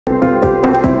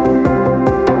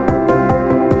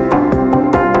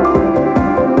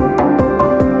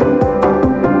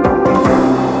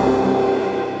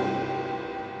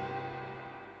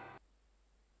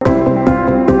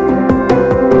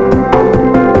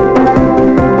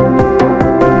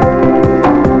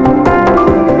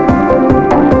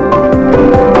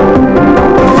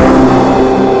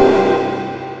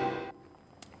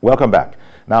Welcome back.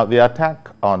 Now, the attack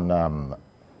on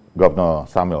Governor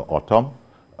Samuel Ortom,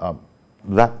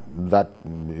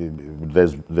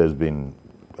 there's been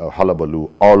a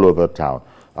hullabaloo all over town.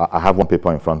 I have one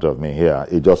paper in front of me here.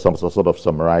 It just sort of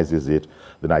summarizes it.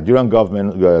 The Nigerian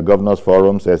Governors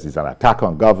Forum says it's an attack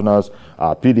on governors.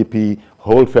 PDP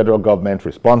hold federal government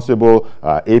responsible.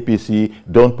 APC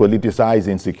don't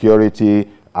politicize insecurity.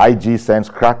 IG sends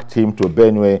crack team to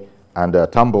Benue, and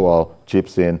Tambuwal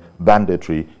chips in.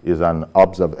 Banditry is an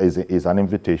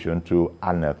invitation to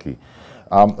anarchy.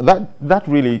 That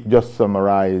really just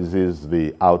summarizes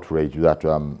the outrage that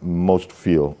most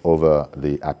feel over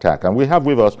the attack. And we have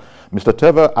with us Mr.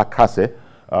 Terver Akase.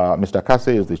 Mr.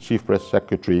 Akase is the Chief Press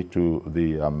Secretary to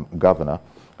the Governor.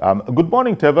 Good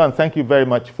morning, Terver, and thank you very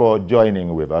much for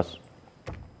joining with us.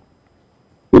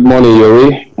 Good morning,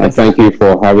 Yuri, and thank you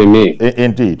for having me.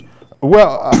 Indeed.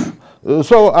 Well,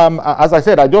 as I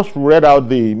said, I just read out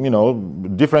the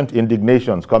different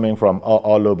indignations coming from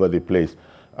all over the place.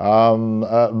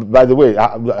 By the way,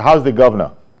 how's the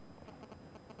governor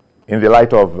in the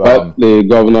light of?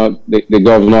 The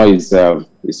governor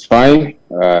is fine.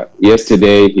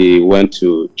 Yesterday he went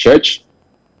to church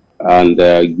and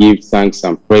give thanks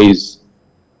and praise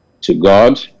to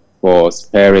God for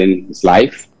sparing his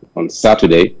life on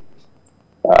Saturday.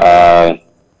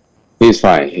 He's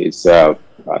fine.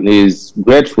 He's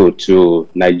grateful to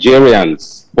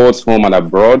Nigerians, both home and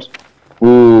abroad,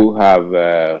 who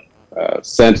have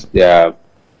sent their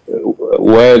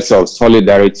words of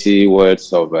solidarity,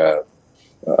 words of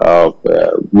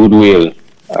goodwill,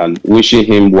 and wishing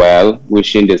him well,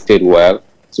 wishing the state well.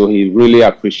 So he really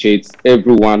appreciates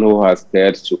everyone who has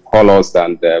dared to call us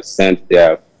and sent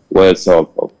their words of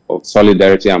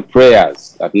solidarity and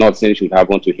prayers that nothing should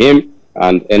happen to him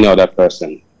and any other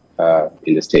person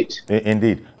in the state.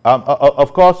 Indeed.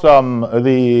 Of course,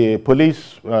 the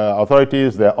police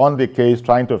authorities, they're on the case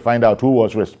trying to find out who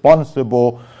was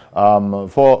responsible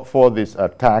for this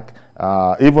attack.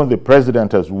 Even the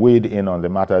president has weighed in on the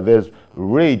matter. There's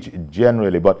rage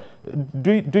generally, but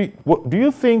do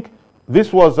you think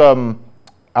this was an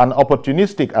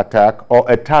opportunistic attack or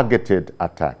a targeted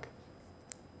attack?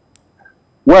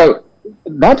 Well,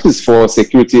 that is for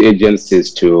security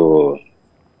agencies to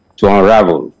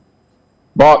unravel.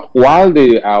 But while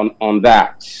they are on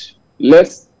that,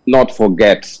 let's not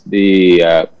forget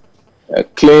the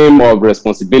claim of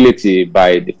responsibility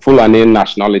by the Fulani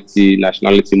nationality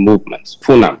movement,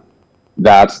 FUNAM,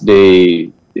 that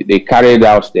they carried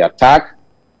out the attack,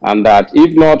 and that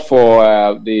if not for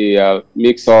the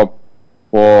mix-up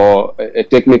or a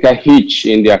technical hitch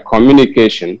in their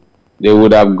communication, they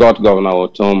would have got Governor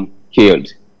Ortom killed.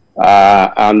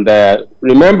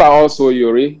 Remember also,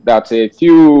 Yuri, that a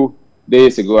few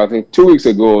days ago, I think 2 weeks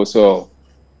ago or so,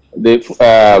 the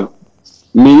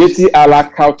Miyetti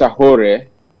Allah Kautahore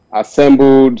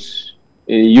assembled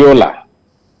in Yola.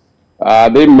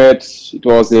 They met. It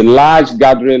was a large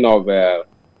gathering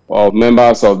of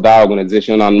members of that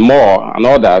organization and more and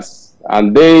others,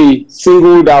 and they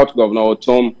singled out Governor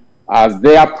Ortom as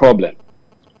their problem.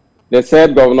 They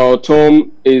said Governor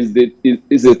Ortom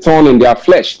is a thorn in their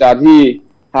flesh, that he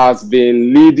has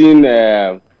been leading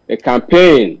a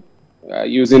campaign,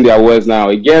 using their words now,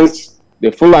 against the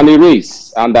Fulani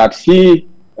race, and that he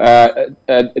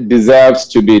deserves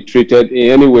to be treated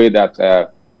in any way that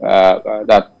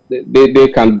they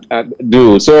can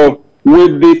do. So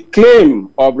with the claim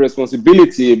of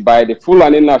responsibility by the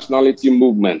Fulani nationality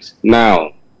movement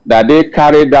now, that they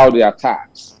carried out the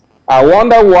attacks, I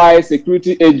wonder why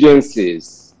security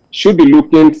agencies should be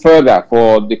looking further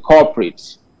for the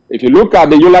culprit. If you look at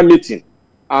the Yola meeting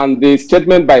and the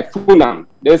statement by FUNAM,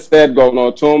 they said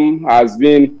Governor Ortom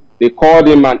they called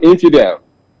him an infidel,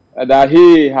 that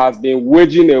he has been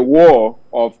waging a war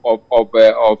of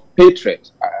hatred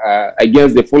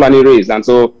against the Fulani race, and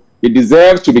so he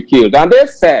deserves to be killed. And they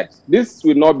said this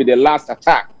will not be the last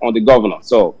attack on the governor.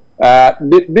 So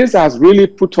this has really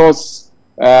put us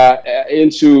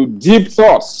into deep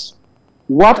thoughts.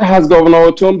 What has Governor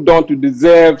Ortom done to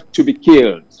deserve to be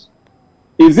killed?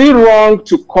 Is it wrong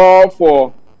to call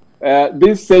for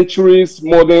this century's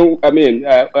modern,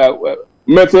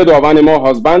 method of animal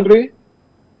husbandry?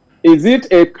 Is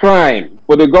it a crime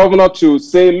for the governor to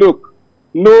say, look,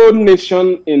 no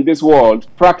nation in this world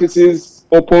practices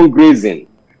open grazing,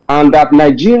 and that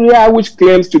Nigeria, which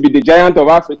claims to be the giant of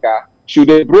Africa, should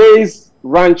embrace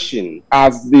ranching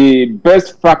as the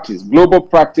best practice, global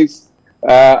practice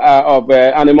of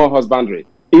animal husbandry?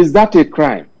 Is that a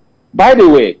crime? By the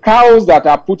way, cows that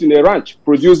are put in a ranch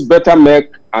produce better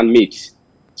milk and meat.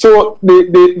 So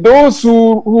those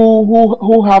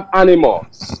who have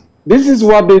animals This is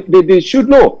what they should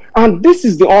know. And this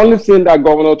is the only thing that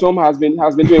Governor Ortom has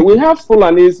been doing. We have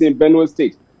Fulanis in Benue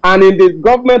State. And in the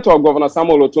government of Governor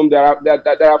Samuel Ortom, there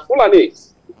are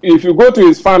Fulanis. If you go to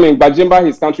his farm in Bajimba,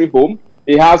 his country home,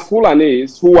 he has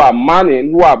Fulanis who are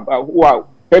manning, who are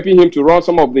helping him to run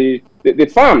some of the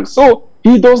farms. So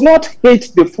he does not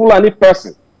hate the Fulani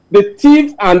person. The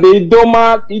thief and the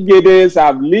Idoma Igedes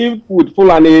have lived with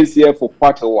Fulanis here for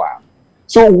quite a while.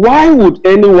 So why would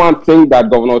anyone think that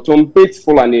Governor Ortom hates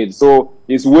Fulani? So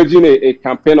he's waging a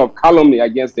campaign of calumny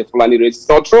against the Fulani race? It's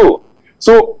not true.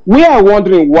 So we are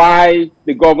wondering why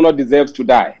the governor deserves to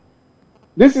die.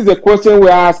 This is a question we're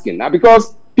asking now,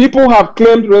 because people have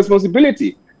claimed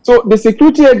responsibility. So the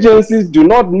security agencies do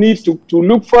not need to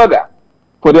look further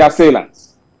for their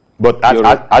assailants. But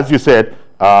as you said,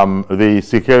 the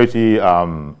security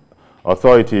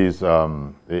authorities,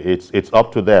 it's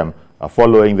up to them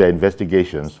following their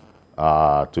investigations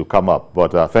to come up.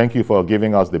 But thank you for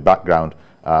giving us the background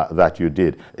that you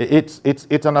did.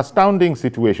 It's an astounding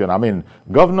situation. I mean,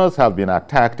 governors have been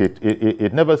attacked.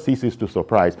 It never ceases to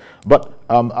surprise. But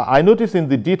I noticed in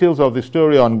the details of the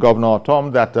story on Governor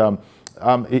Ortom that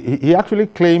he actually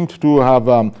claimed to have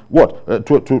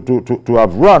to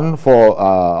have run for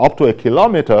up to 1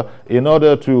 kilometer in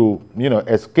order to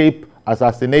escape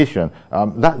assassination.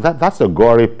 That's a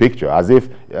gory picture, as if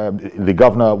the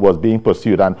governor was being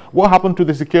pursued. And what happened to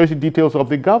the security details of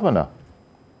the governor?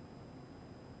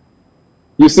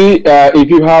 You see, if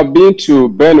you have been to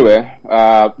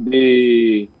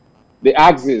Benue, the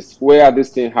axis where this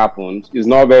thing happened is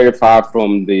not very far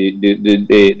from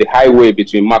the highway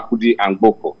between Makudi and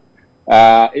Boko.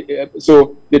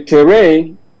 So the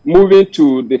terrain moving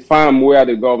to the farm where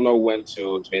the governor went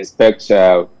to inspect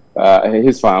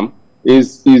his farm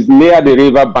is near the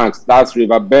river banks. That's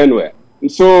River Benue.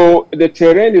 And so the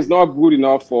terrain is not good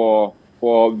enough for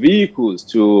vehicles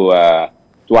to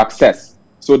access.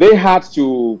 So they had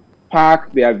to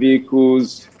park their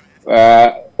vehicles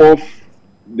off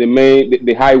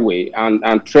the highway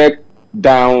and trek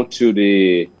down to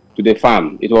the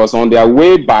farm. It was on their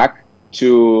way back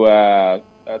to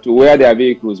where their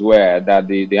vehicles were that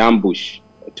the ambush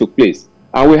took place.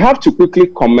 And we have to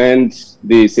quickly commend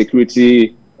the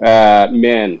security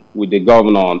men with the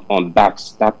governor on that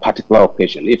particular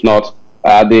occasion. If not,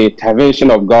 the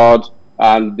intervention of God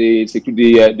and the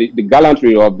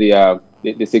gallantry of the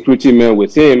security men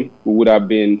with him, who would have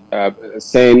been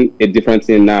saying a different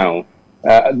thing now.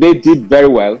 They did very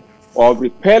well of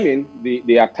repelling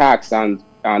the attacks and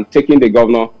taking the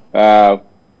governor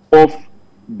off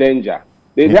danger.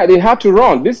 They had to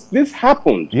run. This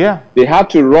happened. Yeah. They had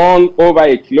to run over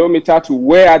 1 kilometer to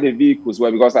where the vehicles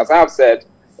were, because as I have said,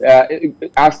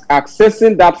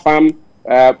 accessing that farm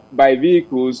by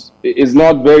vehicles is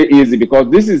not very easy, because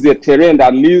this is the terrain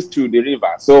that leads to the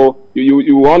river. So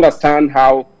you understand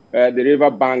how the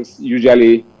river banks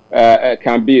usually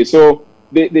can be. So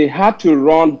they had to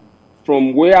run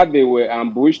from where they were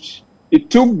ambushed. It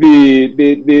took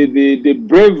the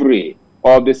bravery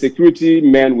of the security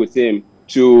men with him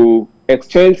to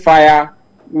exchange fire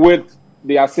with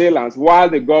the assailants while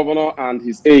the governor and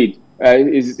his aide,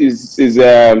 his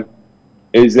PA,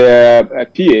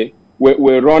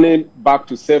 were running back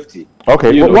to safety.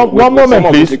 Okay, one moment,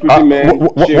 please. One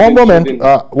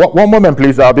moment,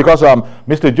 please, because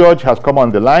Mr. George has come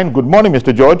on the line. Good morning,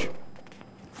 Mr. George.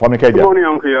 From Ikeja. Good morning,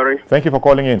 Uncle Yori. Thank you for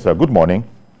calling in, sir. Good morning.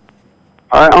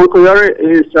 Uncle Yori,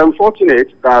 it's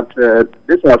unfortunate that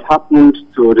this has happened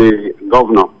to the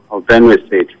governor of Benue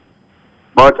State.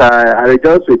 But I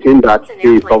rejoice with him that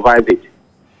he survived it.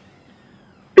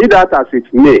 Be that as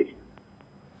it may,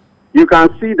 you can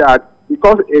see that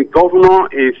because a governor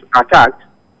is attacked,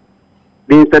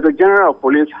 the Inspector General of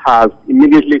Police has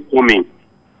immediately come in.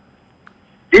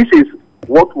 This is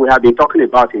what we have been talking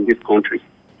about in this country.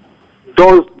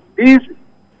 Does this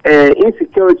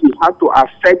insecurity have to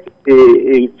affect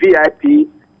a VIP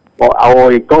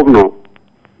or a governor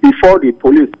before the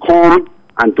police come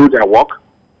and do their work?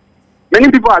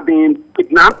 Many people are being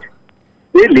kidnapped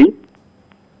daily.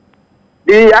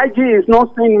 The IG is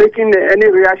not seen making any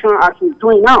reaction as he's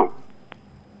doing now.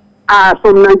 Are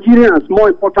some Nigerians more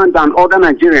important than other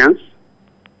Nigerians?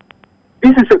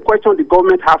 This is a question the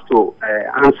government has to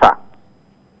answer.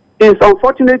 It's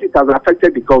unfortunate it has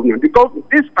affected the government, because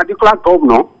this particular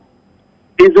governor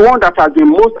is the one that has been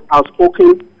most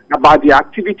outspoken about the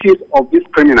activities of these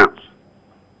criminals.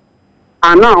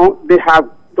 And now they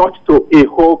have got to a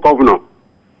whole governor.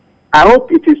 I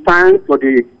hope it is time for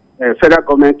the federal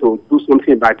government to do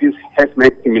something about this herdsmen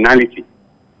criminality.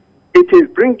 It is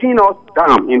bringing us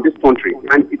down in this country,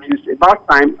 and it is about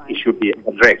time it should be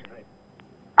addressed.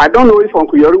 I don't know if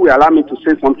Uncle Yori will allow me to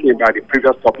say something about the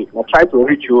previous topic. I tried to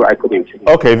reach you, I couldn't.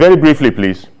 Okay, very briefly,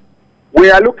 please.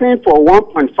 We are looking for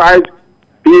 $1.5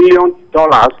 billion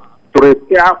to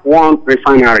repair one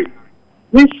refinery.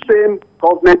 This same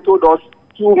government told us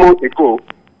 2 months ago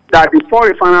that the 4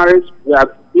 refineries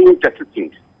were being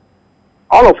destitute.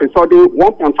 All of a sudden,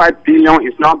 1.5 billion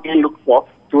is now being looked for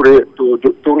to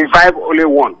revive only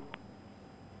one.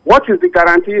 What is the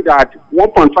guarantee that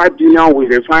 1.5 billion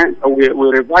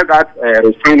will revive that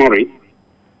refinery?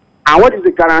 And what is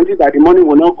the guarantee that the money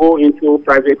will not go into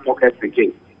private pockets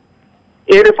again?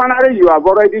 A refinery you have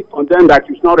already condemned that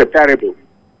is not repairable.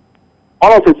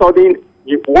 All of a sudden,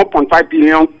 $1.5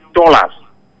 billion,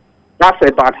 that's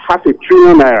about $500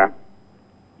 billion,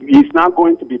 is now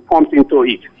going to be pumped into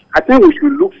it. I think we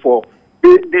should look for,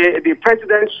 the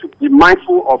president should be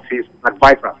mindful of his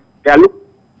advisors. They are looking.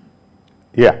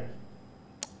 Yeah.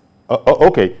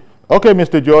 Okay. Okay,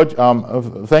 Mr. George,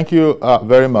 thank you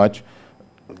very much.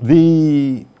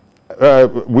 We're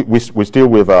still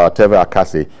with Terver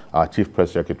Akase, Chief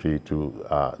Press Secretary to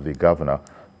the governor.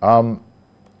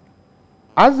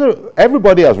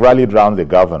 Everybody has rallied around the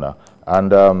governor,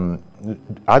 and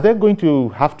are there going to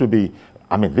have to be,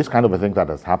 I mean, this kind of a thing that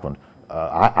has happened,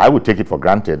 I would take it for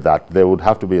granted that there would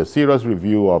have to be a serious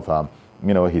review of,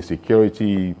 you know, his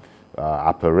security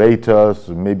apparatus,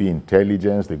 maybe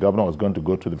intelligence. The governor was going to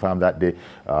go to the farm that day.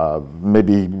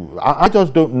 Maybe, I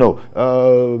just don't know.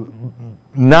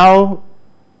 Now,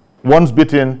 once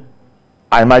bitten,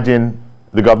 I imagine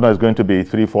the governor is going to be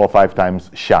 3, 4, 5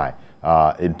 times shy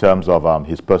in terms of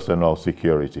his personal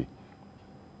security.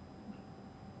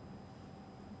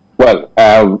 Well,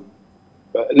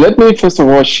 let me first of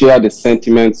all share the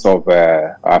sentiments of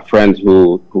our friend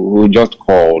who just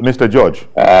called. Mr. George.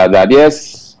 That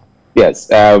yes,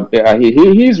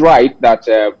 he's right that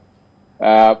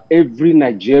every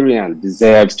Nigerian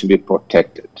deserves to be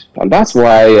protected. And that's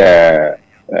why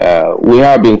we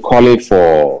have been calling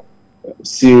for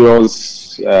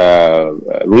serious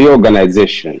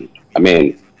reorganization. I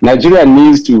mean, Nigeria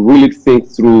needs to really think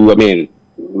through, I mean,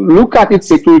 look at its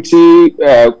security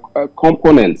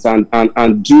components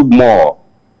and do more.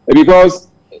 Because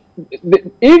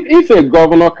if a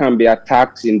governor can be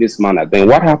attacked in this manner, then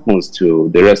what happens to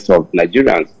the rest of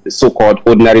Nigerians, the so-called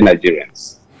ordinary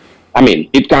Nigerians? I mean,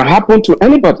 it can happen to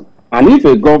anybody. And if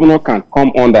a governor can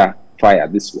come under fire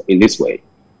in this way,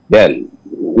 then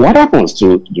what happens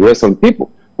to the rest of the people?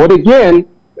 But again,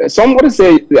 someone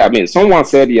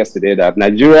said yesterday that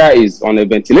Nigeria is on a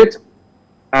ventilator.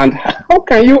 And how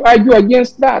can you argue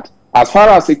against that as far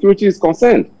as security is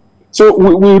concerned? So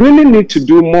we really need to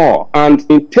do more. And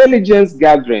intelligence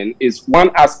gathering is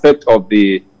one aspect of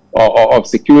the of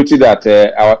security that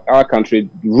our country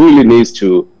really needs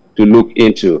to look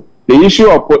into. The issue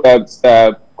of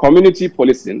community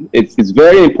policing is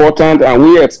very important, and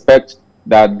we expect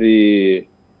that the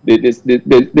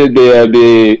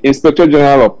Inspector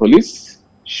General of Police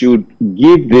should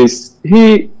give this.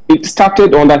 It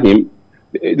started under him.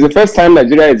 It's the first time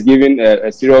Nigeria is giving a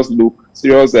serious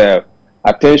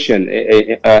attention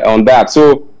on that.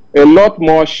 So a lot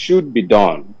more should be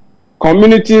done.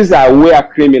 Communities are where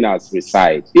criminals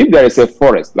reside. If there is a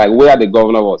forest, like where the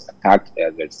governor was attacked,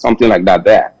 there's something like that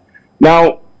there.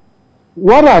 Now,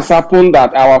 what has happened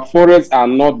that our forests are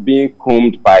not being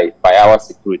combed by our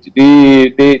security?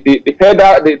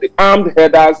 The armed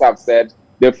herders have said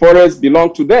the forests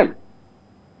belong to them,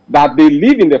 that they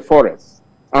live in the forest,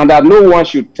 and that no one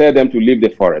should tell them to leave the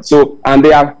forest. So, and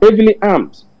they are heavily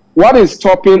armed. What is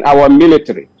stopping our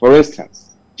military, for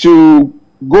instance, to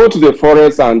go to the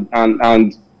forest and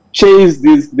chase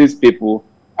these people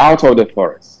out of the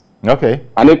forest? Okay.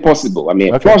 And if possible, I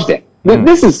mean, okay. flush them.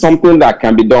 This is something that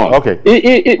can be done. Okay.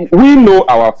 We know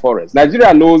our forest.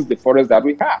 Nigeria knows the forest that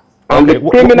we have. And okay. the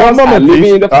criminals are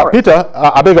living in the forest. Peter,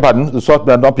 I beg your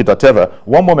pardon, not Peter, Terver.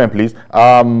 One moment, please.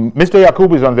 Mr.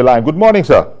 Yakubu is on the line. Good morning,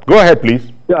 sir. Go ahead,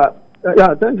 please. Yeah,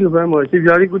 thank you very much. If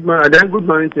you are a good man, then good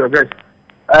morning to your guest.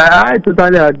 I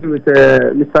totally agree with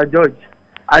Mr. George.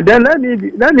 And then let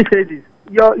me say this.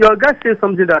 Your guest said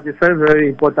something that is very, very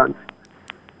important.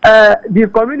 The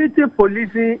community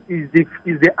policing is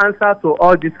the answer to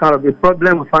all this kind of a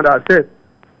problem we find ourselves.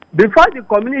 Before the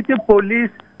community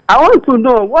police, I want to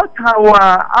know what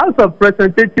our House of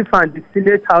Representatives and the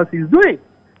Senate House is doing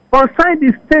concerning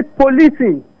the state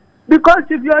policing. Because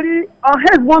if our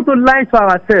heads want to lie to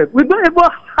ourselves, we don't even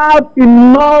have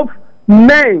enough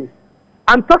men.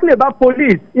 I'm talking about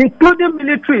police, including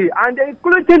military and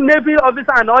including Navy officers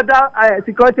and other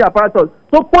security apparatus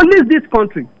to police this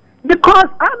country. Because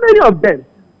how many of them?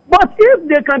 But if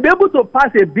they can be able to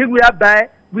pass a bill whereby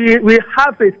we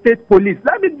have a state police.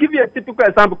 Let me give you a typical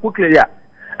example quickly here.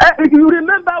 If you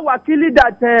remember Wakili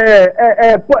that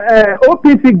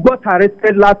OPC got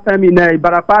arrested last time in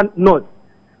Ibarapa North,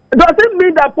 does it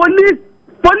mean that police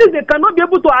they cannot be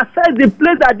able to access the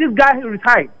place that this guy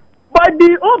resides? But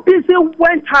the OPC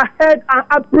went ahead and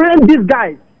apprehended these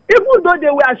guys, even though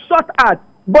they were shot at.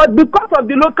 But because of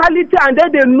the locality and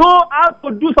then they know how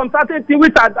to do some certain things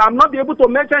which I'm not be able to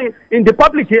mention in the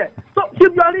public here. So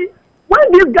usually,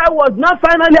 when this guy was not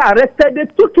finally arrested, they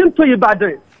took him to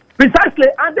Ibadan, precisely,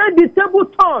 and then the table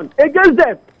turned against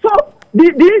them. So the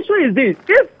issue is this: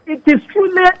 if it is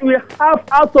truly we have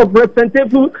House of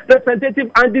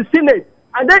Representative and the Senate,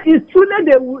 and then it's truly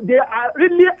they are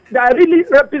really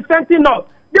representing us,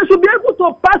 they should be able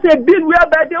to pass a bill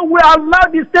whereby they will allow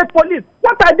the state police.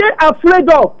 What are they afraid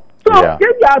of? So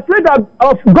if they are afraid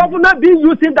of governor being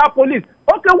using that police,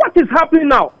 okay, what is happening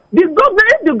now? If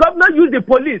the governor use the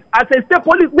police as a state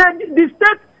police, then the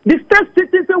state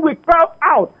citizen will cry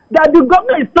out that the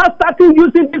governor is not starting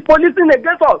using this policing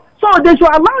against us. So they should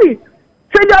allow it.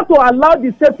 Failure to allow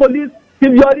the state police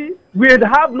severely will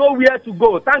have nowhere to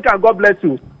go. Thank you and God bless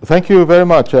you. Thank you very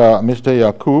much, Mr.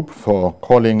 Yakub, for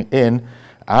calling in.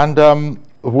 And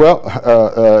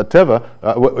Terver,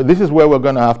 this is where we're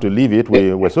going to have to leave it.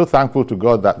 We're so thankful to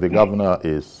God that the governor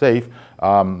is safe.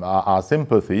 Our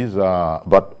sympathies,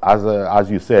 but as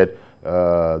you said,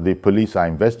 the police are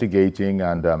investigating,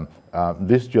 and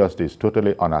this just is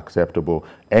totally unacceptable.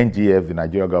 NGF, the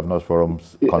Nigeria Governors Forum,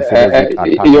 considers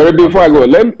it. Before I go,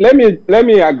 let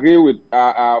me agree with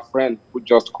our friend who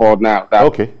just called now.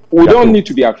 That we don't need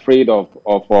to be afraid of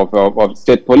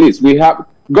state police.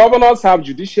 Governors have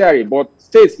judiciary, but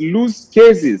states lose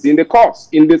cases in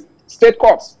the state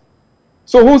courts.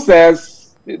 So who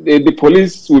says the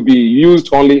police will be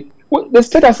used only? Well, the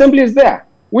state assembly is there,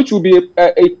 which will be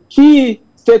a key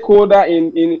stakeholder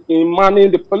in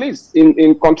manning the police,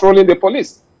 in controlling the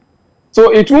police.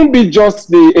 So it won't be just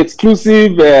the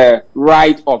exclusive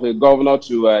right of a governor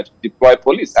to deploy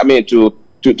police. I mean,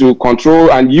 to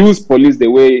control and use police the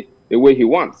way he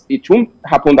wants. It won't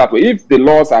happen that way. If the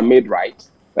laws are made right,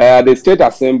 the state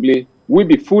assembly will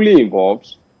be fully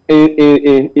involved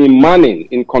in manning,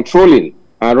 in controlling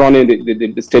and running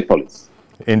the state police.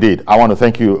 Indeed. I want to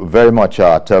thank you very much,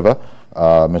 Terver.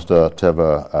 Mr.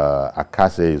 Terver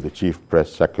Akase is the Chief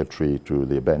Press Secretary to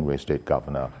the Benue State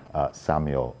Governor,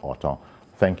 Samuel Ortom.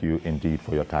 Thank you indeed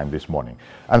for your time this morning.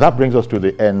 And that brings us to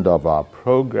the end of our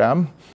program.